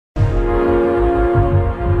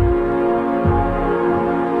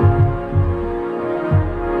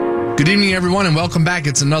Good evening, everyone, and welcome back.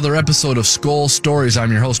 It's another episode of Skol Stories.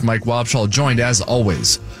 I'm your host, Mike Wobschall, joined, as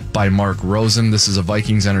always, by Mark Rosen. This is a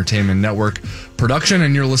Vikings Entertainment Network production,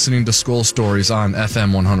 and you're listening to Skol Stories on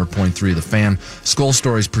FM 100.3 The Fan. Skol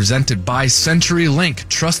Stories presented by CenturyLink,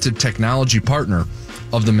 trusted technology partner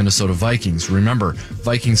of the Minnesota Vikings. Remember,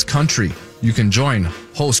 Vikings Country. You can join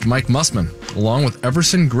host Mike Mussman along with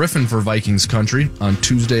Everson Griffin for Vikings Country on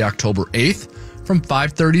Tuesday, October 8th from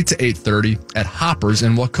 5:30 to 8:30 at Hoppers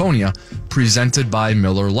in Waconia, presented by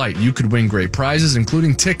Miller Lite. You could win great prizes,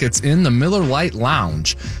 including tickets in the Miller Lite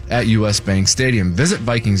Lounge at US Bank Stadium. Visit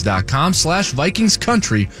Vikings.com/Vikings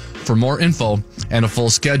Country for more info and a full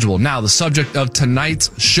schedule. Now, the subject of tonight's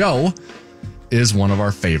show is one of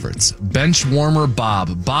our favorites, bench warmer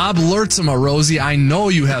Bob. Bob Lurtsema, Rosie, I know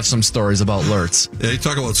you have some stories about Lurtz. Yeah, you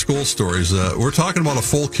talk about school stories. We're talking about a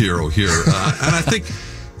folk hero here. And I think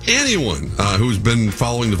anyone who's been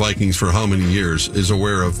following the Vikings for how many years is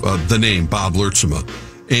aware of the name Bob Lurtsema.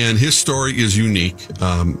 And his story is unique,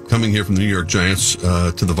 coming here from the New York Giants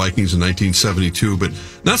to the Vikings in 1972, but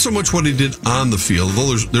not so much what he did on the field,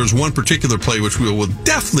 although there's one particular play which we will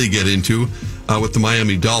definitely get into with the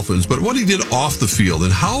Miami Dolphins, but what he did off the field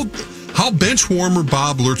and how bench warmer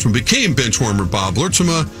Bob Lurtsema became bench warmer Bob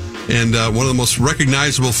Lurtsema, and one of the most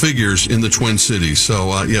recognizable figures in the Twin Cities.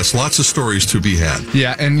 So, yes, lots of stories to be had.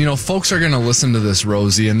 Yeah, and, you know, folks are going to listen to this,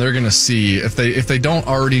 Rosie, and they're going to see, if they don't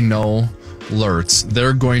already know Lurtz,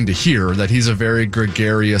 they're going to hear that he's a very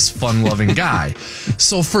gregarious, fun-loving guy.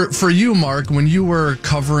 So for you, Mark, when you were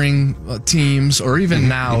covering teams, or even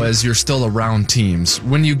now as you're still around teams,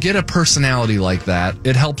 when you get a personality like that,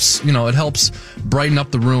 it helps brighten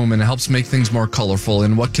up the room, and it helps make things more colorful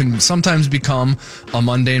in what can sometimes become a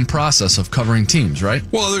mundane process of covering teams, right?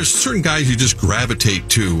 Well, there's certain guys you just gravitate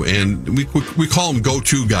to, and we call them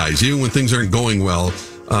go-to guys, even when things aren't going well.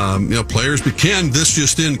 Players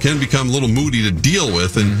can become a little moody to deal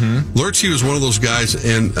with, and Lurtsy was one of those guys,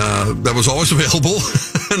 and that was always available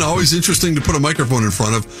and always interesting to put a microphone in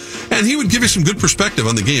front of, and he would give you some good perspective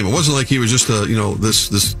on the game. It wasn't like he was just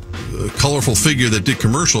this colorful figure that did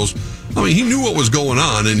commercials. I mean, he knew what was going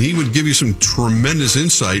on, and he would give you some tremendous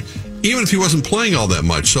insight, even if he wasn't playing all that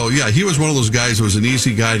much. So, yeah, he was one of those guys who was an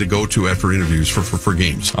easy guy to go to after interviews for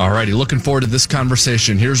games. All righty, looking forward to this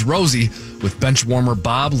conversation. Here's Rosie with bench warmer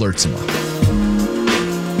Bob Lurtsema.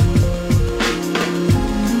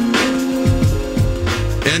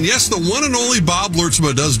 And yes, the one and only Bob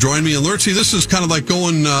Lurtsema does join me. And Lurtsy, this is kind of like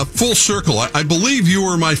going full circle. I believe you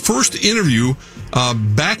were my first interview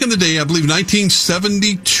back in the day, I believe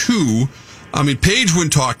 1972. I mean, Paige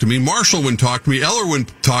wouldn't talk to me, Marshall wouldn't talk to me, Eller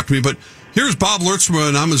wouldn't talk to me, but here's Bob Lurtsema,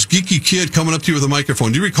 and I'm this geeky kid coming up to you with a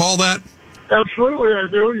microphone. Do you recall that? Absolutely, I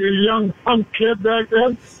do. You're a young punk kid back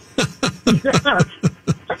then. Yes.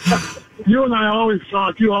 You and I always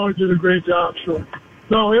talked. You always did a great job. So,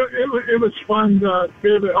 no, it was fun to be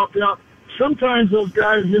able to help you out. Sometimes those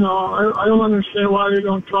guys, I don't understand why they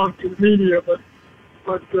don't talk to the media, but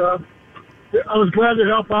I was glad to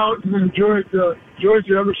help out and enjoyed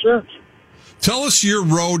you ever since. Tell us your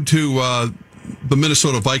road to the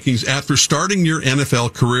Minnesota Vikings after starting your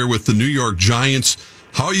NFL career with the New York Giants,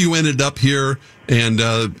 how you ended up here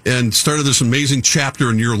and started this amazing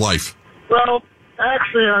chapter in your life. Well,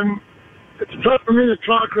 actually, it's tough for me to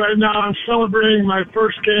talk right now. I'm celebrating my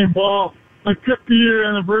first game ball, my 50-year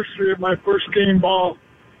anniversary of my first game ball.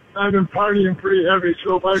 I've been partying pretty heavy,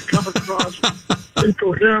 so if I come across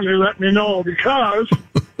incoherently, let me know, because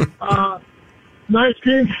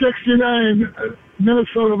 1969,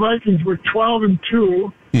 Minnesota Vikings were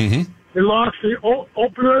 12-2. Mm-hmm. They lost the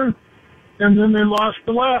opener, and then they lost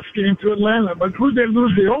the last game to Atlanta. But who they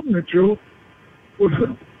lose the opener to was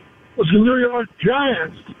the New York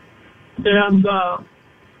Giants. And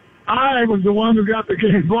I was the one who got the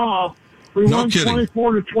game ball. We won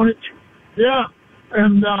 24-20. Yeah,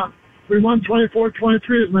 and we won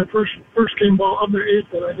 24-23 as my first game ball of the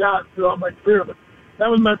 8 that I got throughout my career. But that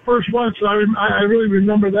was my first one, so I really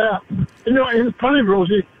remember that. And it's funny,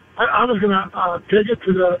 Rosie, I was going to take it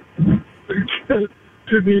to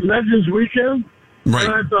the Legends Weekend. Right.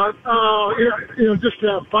 And I thought, just to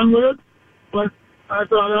have fun with it. But I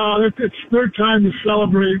thought, it's their time to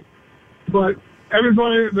celebrate. But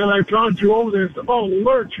everybody that I talked to over there said,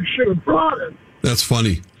 Lurch, you should have brought it. That's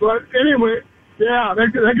funny. But anyway, yeah,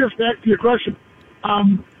 that gets back to your question.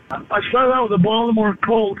 I started out with the Baltimore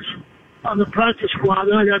Colts on the practice squad.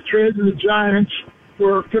 Then I got traded to the Giants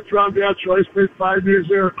for a fifth-round draft choice. Played 5 years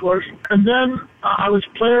there, of course. And then I was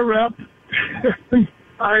player rep.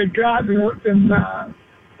 I got in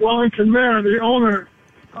Wellington Mayer, the owner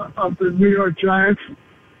of the New York Giants.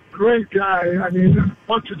 Great guy. I mean,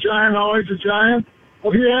 once a Giant, always a Giant.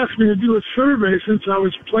 Well, he asked me to do a survey since I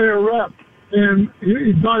was player rep, and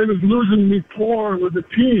he thought he was losing me rapport with the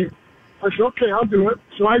team. I said, okay, I'll do it.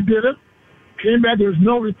 So I did it. Came back, there was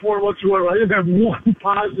no report whatsoever. I didn't have one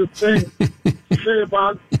positive thing to say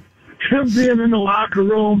about him being in the locker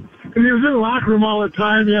room. And he was in the locker room all the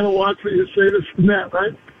time. He had to watch what you say, this and that,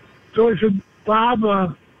 right? So I said, Bob,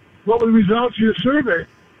 what were the results of your survey?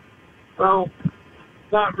 Well,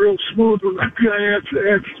 not real smooth when that guy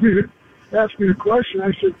asked me the question.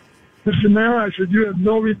 I said, Mr. Mayor, I said, you have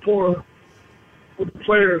no rapport with the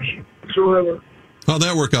players whatsoever. How'd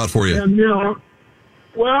that work out for you? And,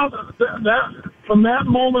 well, that from that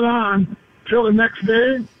moment on till the next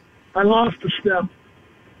day, I lost a step.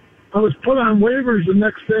 I was put on waivers the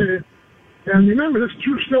next day. And remember, this is a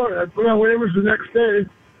true story. I put on waivers the next day,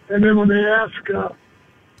 and then when they ask,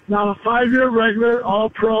 now a 5-year regular,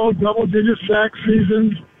 all-pro, double-digit sack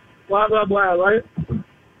seasons, blah, blah, blah, right?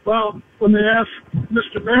 Well, when they asked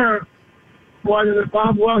Mr. Mayor, why did it,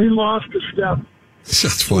 Bob? Well, he lost a step.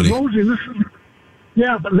 That's funny. Rosie,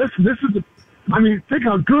 yeah, but listen, this is think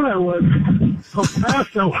how good I was, how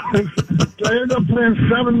fast I was. I ended up playing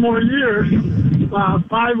 7 more years,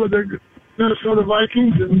 5 with the Minnesota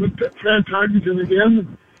Vikings and with Fran Tarkenton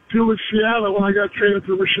again, 2 with Seattle when I got traded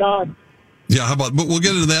for Rashad. Yeah, how about, but we'll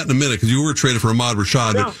get into that in a minute because you were traded for Ahmad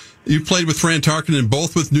Rashad. Yeah. But you played with Fran Tarkenton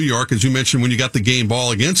both with New York, as you mentioned, when you got the game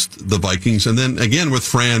ball against the Vikings, and then again with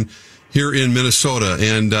Fran here in Minnesota.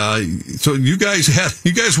 And so you guys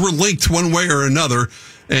were linked one way or another,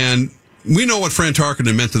 and we know what Fran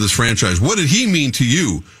Tarkenton meant to this franchise. What did he mean to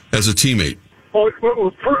you as a teammate? Well,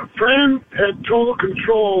 Fran had total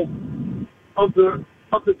control of the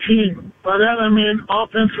team. By that I mean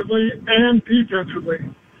offensively and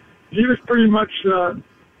defensively. He was pretty much the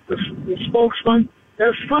spokesman.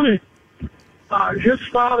 And it's funny, his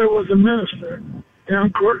father was a minister,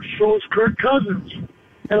 and so was Kirk Cousins.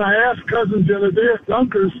 And I asked Cousins the other day at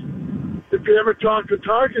Dunkers if he ever talked to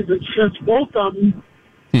Tarkenton, since both of them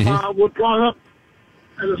were brought up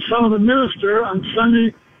as a son of a minister. On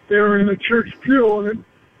Sunday, they were in a church pew, and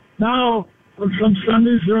now on some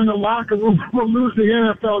Sundays they're in the locker room for losing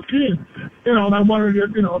NFL team. And I wondered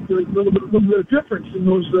if there's a little bit of difference in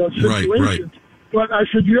those situations. Right. But I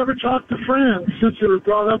said, you ever talk to Fran, since they were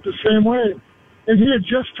brought up the same way? And he had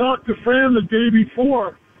just talked to Fran the day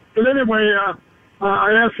before. But anyway,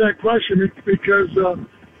 I asked that question because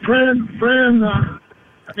Fran,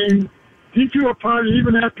 he threw a party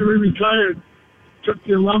even after he retired. Took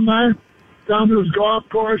the alumni down to his golf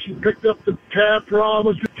course and picked up the tab for all of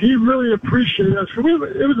us. He really appreciated us. So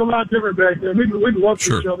it was a lot different back then. We loved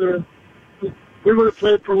each other. And we would have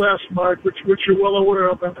played for less, Mark, which you're well aware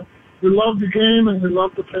of. We loved the game and we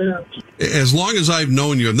loved the fans. As long as I've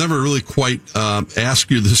known you, I've never really quite asked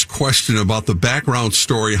you this question about the background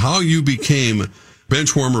story, how you became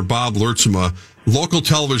benchwarmer Bob Lurtsema, local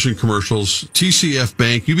television commercials, TCF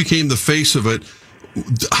Bank. You became the face of it.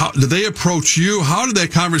 How did they approach you? How did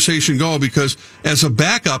that conversation go? Because as a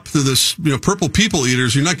backup to this, Purple People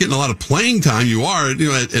Eaters, you're not getting a lot of playing time. You are, at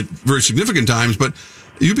very significant times, but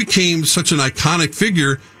you became such an iconic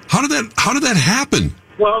figure. How did that happen?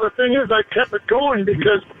 Well, the thing is, I kept it going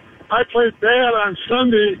because I played bad on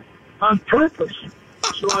Sunday on purpose,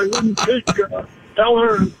 so I wouldn't take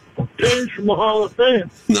Eller and Page from the Hall of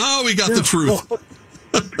Fame. No, we got the truth.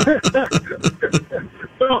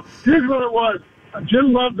 Well, here's what it was.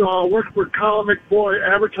 Jim Lovedahl worked for Colin McBoy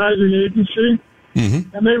Advertising Agency,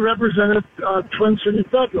 and they represented Twin City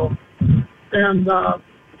Federal. And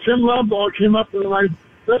Jim Lovedahl came up with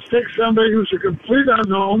let's take somebody who's a complete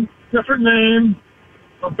unknown, different name,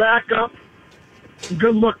 a backup, and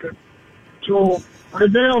good looking. So I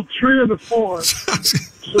nailed 3 of the 4.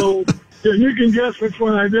 So you can guess which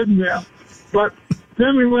one I didn't nail. But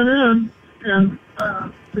then we went in, and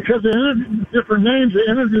because they interviewed different names, they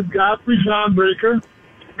interviewed Godfrey Zonbreaker,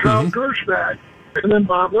 Carl Gershbach, and then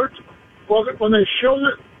Bob Lurtsema. Well, when they showed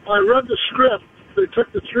it, I read the script. They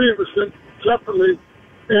took the 3 of us separately,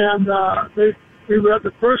 and we read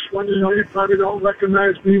the first one. You probably don't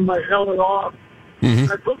recognize me, my helmet off.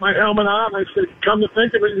 I put my helmet on. I said, come to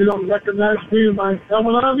think of it, you don't recognize me with my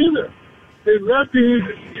helmet on either. They read these,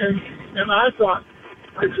 and I thought,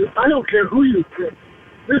 I said, I don't care who you pick.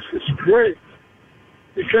 This is great.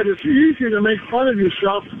 Because it's easy to make fun of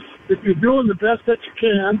yourself if you're doing the best that you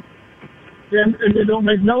can and you don't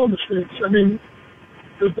make no mistakes.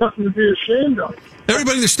 There's nothing to be ashamed of.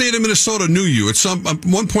 Everybody in the state of Minnesota knew you. At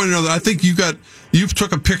one point or another, I think you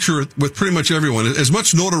took a picture with pretty much everyone. As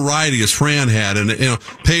much notoriety as Fran had, and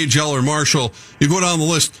Page, Eller, Marshall, you go down the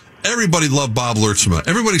list. everybody loved Bob Lurtsema.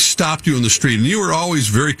 Everybody stopped you in the street, and you were always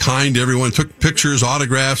very kind to everyone, took pictures,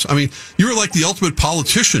 autographs. I mean, you were like the ultimate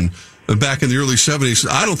politician back in the early 70s.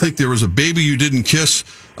 I don't think there was a baby you didn't kiss,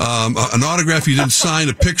 an autograph you didn't sign,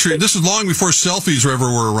 a picture. This is long before selfies ever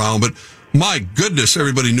were around, but my goodness,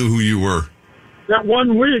 everybody knew who you were. That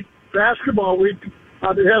one week, basketball week, we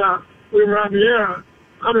were on the air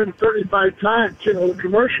 135 times, the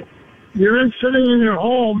commercial. You're sitting in your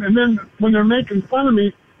home, and then when they're making fun of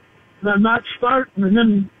me, and I'm not starting, and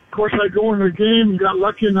then, of course, I go in the game and got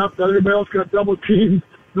lucky enough that everybody else got double teamed.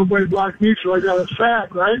 Nobody blocked me, so I got a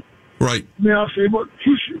sack, right? Right. And I'll say, well,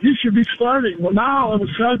 he should be starting. Well, now, all of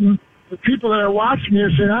a sudden, the people that are watching me are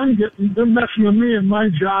saying, they're messing with me and my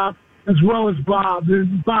job as well as Bob.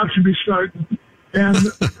 Bob should be starting. And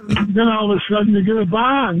then all of a sudden, you get a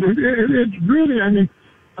bond. It's really, an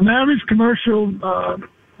average commercial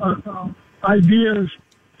idea is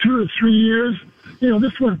 2 to 3 years.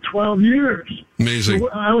 This went 12 years. Amazing. So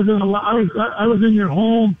I was in your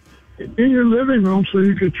home, in your living room, so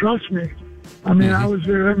you could trust me. I was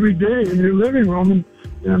there every day in your living room,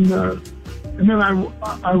 and then I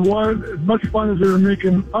was, as much fun as they were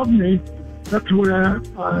making of me, that's the way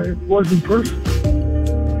I was in person.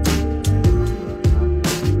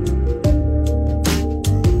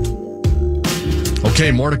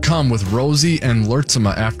 Okay, more to come with Rosie and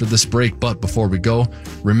Lurtsema after this break. But before we go,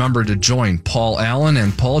 remember to join Paul Allen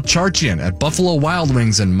and Paul Charchian at Buffalo Wild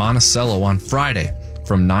Wings in Monticello on Friday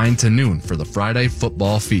from 9 to noon for the Friday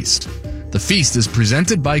Football Feast. The feast is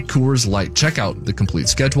presented by Coors Light. Check out the complete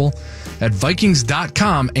schedule at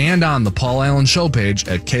Vikings.com and on the Paul Allen Show page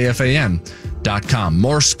at KFAN.com.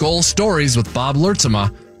 More Skol stories with Bob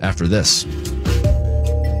Lurtsema after this.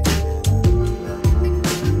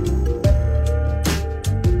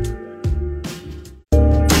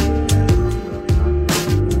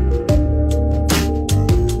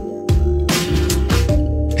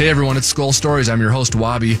 Hey everyone, it's Skol Stories. I'm your host,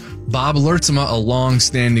 Wabi. Bob Lurtsema, a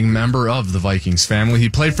long-standing member of the Vikings family. He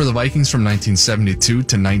played for the Vikings from 1972 to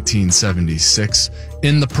 1976.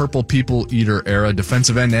 In the Purple People Eater era,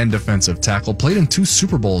 defensive end and defensive tackle. Played in 2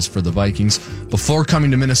 Super Bowls for the Vikings. Before coming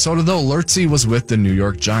to Minnesota, though, Lurtsy was with the New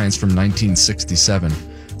York Giants from 1967 to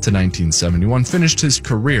 1971. Finished his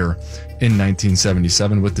career in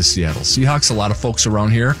 1977 with the Seattle Seahawks. A lot of folks around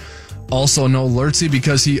here also know Lurtsy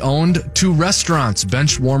because he owned 2 restaurants,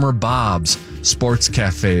 Benchwarmer Bob's, sports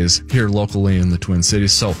cafes here locally in the Twin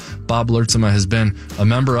Cities. So Bob Lurtsema has been a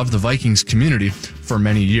member of the Vikings community for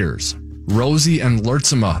many years. Rosie and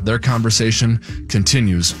Lurtsema, their conversation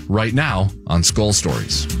continues right now on Skol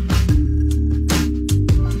Stories.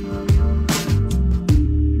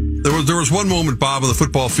 There was one moment, Bob, on the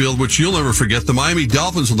football field, which you'll never forget. The Miami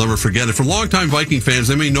Dolphins will never forget it. For longtime Viking fans,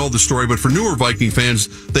 they may know the story, but for newer Viking fans,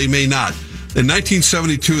 they may not. In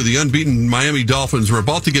 1972, the unbeaten Miami Dolphins were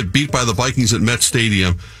about to get beat by the Vikings at Met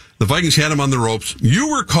Stadium. The Vikings had them on the ropes. You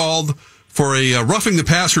were called for a roughing the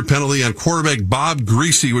passer penalty on quarterback Bob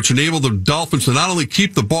Greasy, which enabled the Dolphins to not only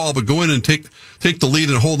keep the ball, but go in and take the lead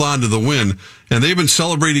and hold on to the win. And they've been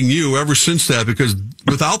celebrating you ever since that, because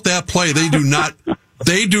without that play, they do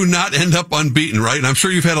not end up unbeaten, right? And I'm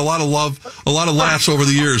sure you've had a lot of love, a lot of laughs over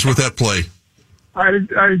the years with that play. I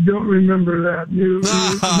don't remember that. You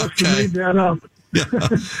must have made that up. Yeah.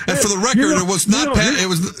 And for the record, it was not it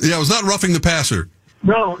was not roughing the passer.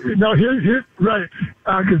 No, here right.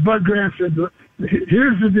 Because Bud Grant said,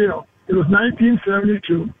 here's the deal. It was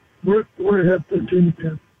 1972. We're ahead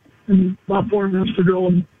 13-10. And about 4 minutes to go,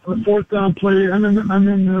 and on the 4th down play, I'm in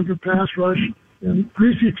the pass rush. And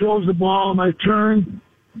Greasy throws the ball, and I turn,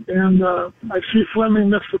 and I see Fleming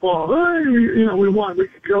miss the ball. Hey, we won. We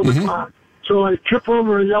could kill the clock. So I trip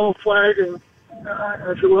over a yellow flag, and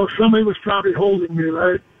I said, well, somebody was probably holding me,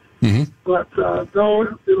 right? Mm-hmm. But no,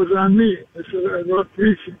 it was on me. I said, I wrote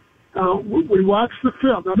Greasy. We watched the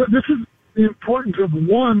film. Now, this is the importance of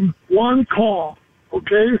one call,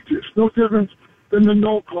 okay? It's no different than the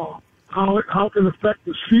no call. How it can affect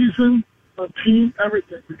the season, a team,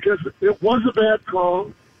 everything. Because it was a bad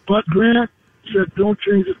call. Bud Grant said, don't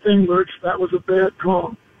change a thing, Lurch. That was a bad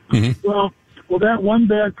call. Mm-hmm. Well, that one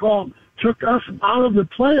bad call took us out of the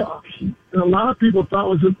playoffs. And a lot of people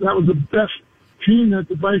thought that was the best team that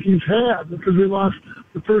the Vikings had, because we lost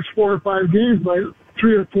the first 4 or 5 games by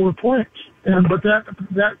 3 or 4 points. But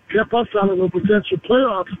that kept us out of a potential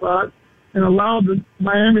playoff spot and allowed the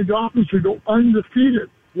Miami Dolphins to go undefeated.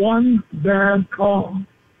 One bad call.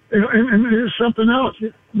 And here's something else.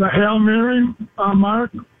 The Hail Mary,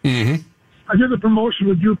 Mark. Mm-hmm. I did the promotion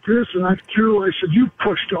with Drew Pearson. I said, you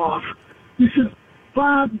pushed off. He said,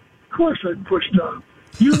 Bob, of course I pushed off.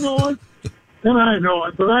 You know it, and I know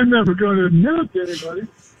it, but I'm never going to admit it to anybody.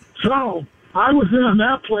 So I was in on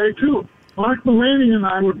that play, too. Mark Mulaney and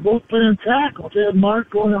I were both playing tackle. They had Mark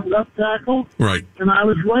going at left tackle. Right. And I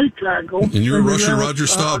was right tackle. And you were Rusher Roger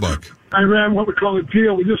Staubach. I ran what we call a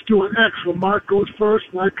deal. We just do an X. So Mark goes first,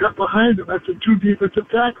 and I cut behind him. That's the 2 defensive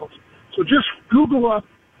tackles. So just Google up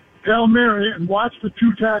Hail Mary and watch the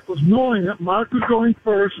 2 tackles, knowing that Mark was going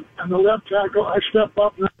first, and the left tackle, I step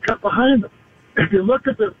up and I cut behind him. If you look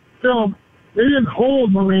at the film, they didn't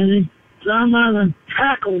hold Mulaney. John Nyland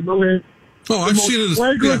tackled Mulaney. Oh, I've seen it.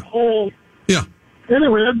 Flagrant hold. Yeah.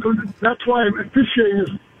 Anyway, that's why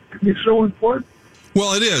officiating is so important.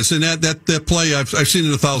 Well, it is, and that play, I've seen it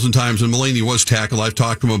 1,000 times, and Mulaney was tackled. I've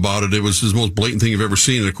talked to him about it. It was the most blatant thing you've ever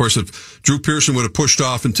seen. And, of course, if Drew Pearson would have pushed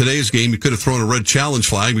off in today's game, he could have thrown a red challenge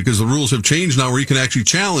flag because the rules have changed now where you can actually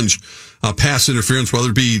challenge pass interference, whether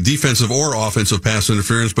it be defensive or offensive pass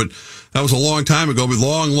interference. But that was a long time ago, but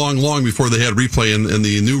long before they had replay and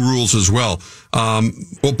the new rules as well.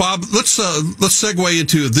 Well, Bob, let's segue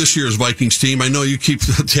into this year's Vikings team. I know you keep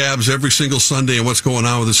tabs every single Sunday on what's going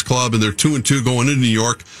on with this club, and they're 2-2 going into New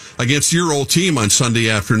York against your old team on Sunday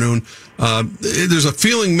afternoon. There's a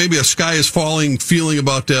feeling, maybe a sky is falling feeling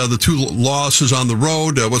about the 2 losses on the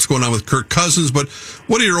road, what's going on with Kirk Cousins. But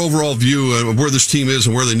what are your overall view of where this team is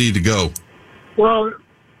and where they need to go? Well,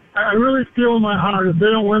 I really feel in my heart if they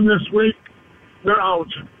don't win this week, they're out.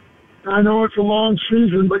 I know it's a long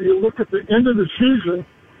season, but you look at the end of the season,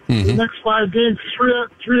 the next 5 games,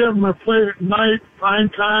 three of them are played at night, prime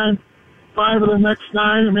time, 5 of the next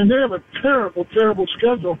 9. I mean, they have a terrible, terrible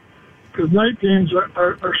schedule because night games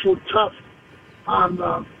are so tough on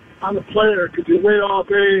the player because you wait all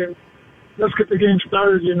day and let's get the game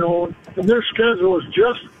started, you know. And their schedule is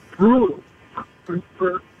just brutal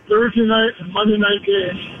for Thursday night and Monday night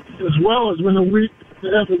games, as well as when they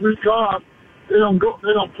have the week off. They don't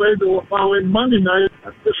play the following Monday night.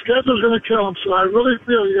 The schedule's going to kill them. So I really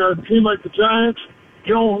feel you got a team like the Giants.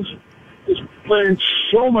 Jones is playing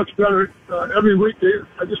so much better every week.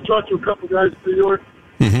 I just talked to a couple guys in New York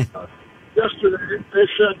yesterday. They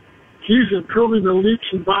said he's improving the leaps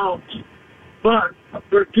and bounds. But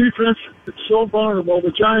their defense is so vulnerable.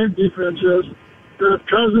 The Giant defense is that if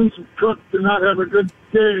Cousins and Cook do not have a good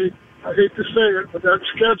day, I hate to say it, but that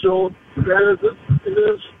schedule, that is it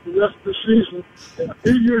is the rest of the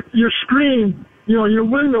season. Your screen, you know, your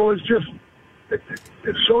window is just,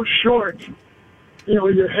 it's so short. You know,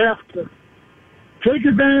 you have to take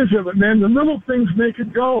advantage of it, man. The little things make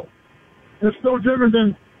it go. And it's no different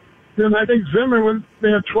than I think Zimmer, when they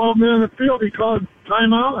had 12 men in the field, he called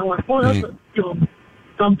timeout. I went, boy, that's a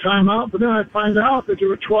dumb timeout. But then I find out that there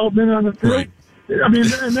were 12 men on the field. Right. I mean,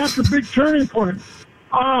 and that's a big turning point.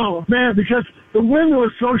 Oh, man, because the window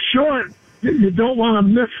is so short, you don't want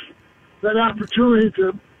to miss that opportunity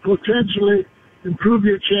to potentially improve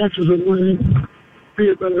your chances of winning, be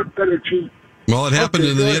a better team. Well, it happened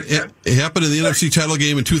in the NFC title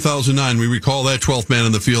game in 2009. We recall that 12th man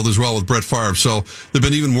in the field as well with Brett Favre. So there've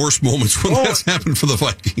been even worse moments when that's happened for the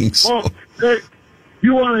Vikings. Oh, hey,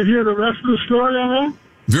 you want to hear the rest of the story on that?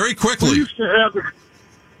 Very quickly. We used to have the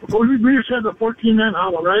 14-man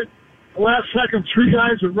huddle, right? The last second, 3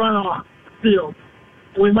 guys would run off the field.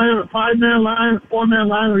 We might have a 5-man line, a 4-man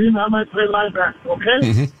line, or even I might play linebacker,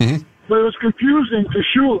 okay? But it was confusing to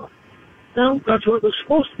Shula. Well, that's what it was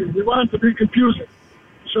supposed to be. We wanted it to be confusing.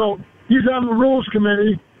 So he's on the rules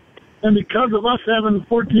committee, and because of us having the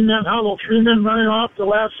 14-man huddle, 3 men running off the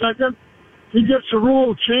last second, he gets the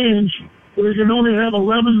rule changed where he can only have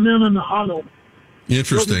 11 men in the huddle.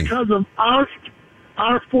 Interesting. So because of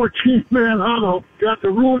our 14-man huddle got the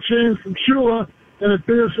rule change from Shula, and it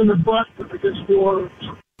bit us in the butt against New Orleans.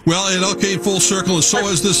 Well, it came full circle, and so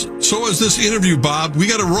has this interview, Bob. We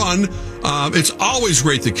got to run. It's always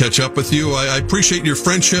great to catch up with you. I appreciate your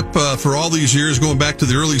friendship for all these years, going back to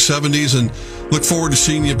the early 70s, and look forward to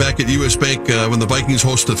seeing you back at U.S. Bank when the Vikings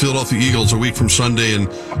host the Philadelphia Eagles a week from Sunday. And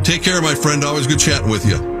take care, my friend. Always good chatting with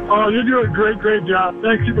you. Oh, you're doing a great job.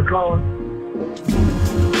 Thank you for calling.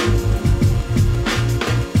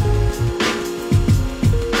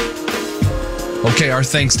 Okay, our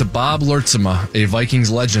thanks to Bob Lurtsema, a Vikings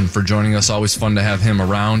legend, for joining us. Always fun to have him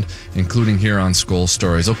around, including here on Skol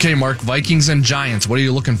Stories. Okay, Mark, Vikings and Giants, what are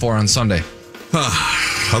you looking for on Sunday?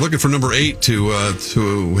 I'm looking for number 8 to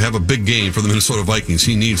have a big game for the Minnesota Vikings.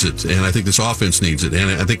 He needs it, and I think this offense needs it. And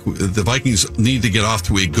I think the Vikings need to get off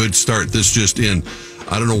to a good start. This just in.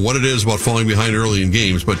 I don't know what it is about falling behind early in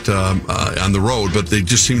games, but on the road, but they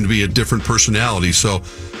just seem to be a different personality. So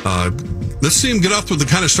let's see them get off with the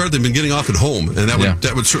kind of start they've been getting off at home, and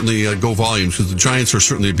that would certainly go volumes, because the Giants are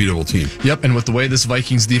certainly a beatable team. Yep, and with the way this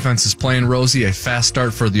Vikings defense is playing, Rosie, a fast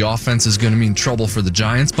start for the offense is going to mean trouble for the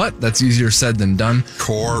Giants, but that's easier said than done.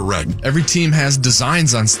 Correct. Every team has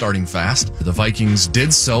designs on starting fast. The Vikings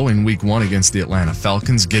did so in Week 1 against the Atlanta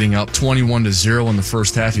Falcons, getting up 21-0 in the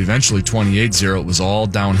first half, eventually 28-0. It was all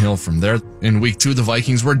downhill from there. In Week 2, the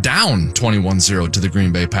Vikings were down 21-0 to the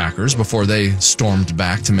Green Bay Packers before they stormed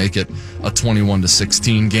back to make it a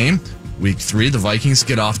 21-16 game. Week 3, the Vikings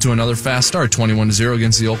get off to another fast start, 21-0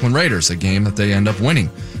 against the Oakland Raiders, a game that they end up winning.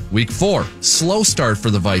 Week 4, slow start for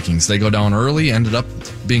the Vikings. They go down early, ended up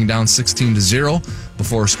being down 16-0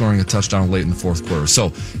 before scoring a touchdown late in the fourth quarter. So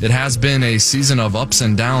it has been a season of ups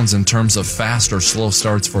and downs in terms of fast or slow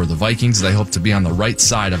starts for the Vikings. They hope to be on the right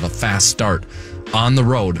side of a fast start on the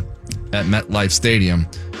road at MetLife Stadium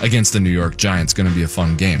against the New York Giants. Going to be a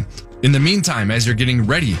fun game. In the meantime, as you're getting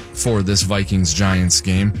ready for this Vikings-Giants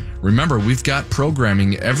game, remember, we've got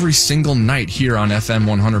programming every single night here on FM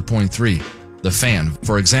 100.3. The Fan.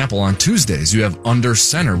 For example, on Tuesdays, you have Under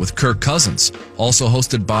Center with Kirk Cousins, also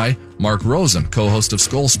hosted by Mark Rosen, co-host of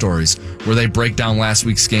Skol Stories, where they break down last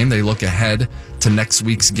week's game, they look ahead to next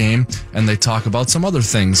week's game, and they talk about some other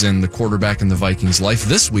things in the quarterback and the Vikings' life.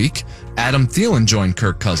 This week, Adam Thielen joined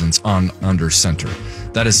Kirk Cousins on Under Center.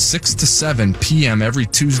 That is 6 to 7 p.m. every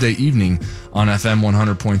Tuesday evening on FM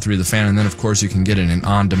 100.3 The Fan. And then, of course, you can get it in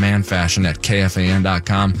on-demand fashion at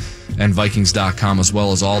KFAN.com and Vikings.com, as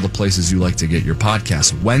well as all the places you like to get your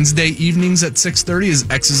podcasts. Wednesday evenings at 6:30 is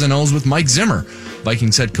X's and O's with Mike Zimmer.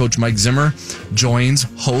 Vikings head coach Mike Zimmer joins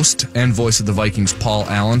host and voice of the Vikings Paul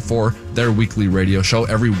Allen for their weekly radio show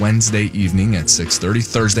every Wednesday evening at 6:30.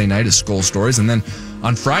 Thursday night is Skol Stories. And then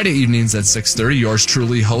on Friday evenings at 6:30, yours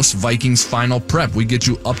truly hosts Vikings Final Prep. We get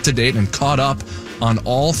you up to date and caught up on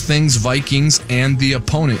all things Vikings and the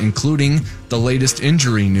opponent, including the latest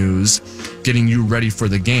injury news, getting you ready for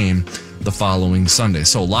the game the following Sunday.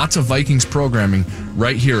 So lots of Vikings programming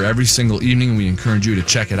right here every single evening. We encourage you to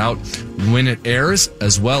check it out when it airs,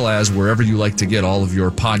 as well as wherever you like to get all of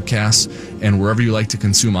your podcasts and wherever you like to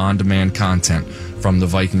consume on-demand content from the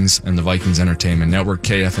Vikings and the Vikings Entertainment Network,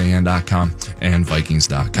 KFAN.com and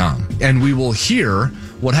Vikings.com. And we will hear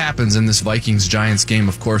what happens in this Vikings-Giants game.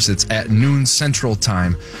 Of course, it's at noon Central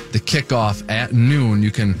Time, the kickoff at noon.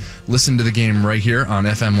 You can listen to the game right here on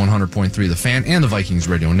FM 100.3 The Fan and the Vikings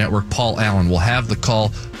Radio Network. Paul Allen will have the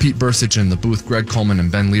call, Pete Bursich in the booth, Greg Coleman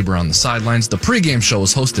and Ben Lieber on the sidelines. The pregame show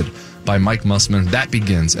is hosted by Mike Mussman. That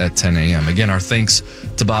begins at 10 a.m. Again, our thanks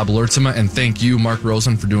to Bob Lurtsema, and thank you, Mark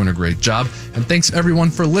Rosen, for doing a great job. And thanks,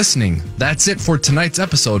 everyone, for listening. That's it for tonight's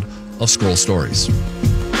episode of Skol Stories.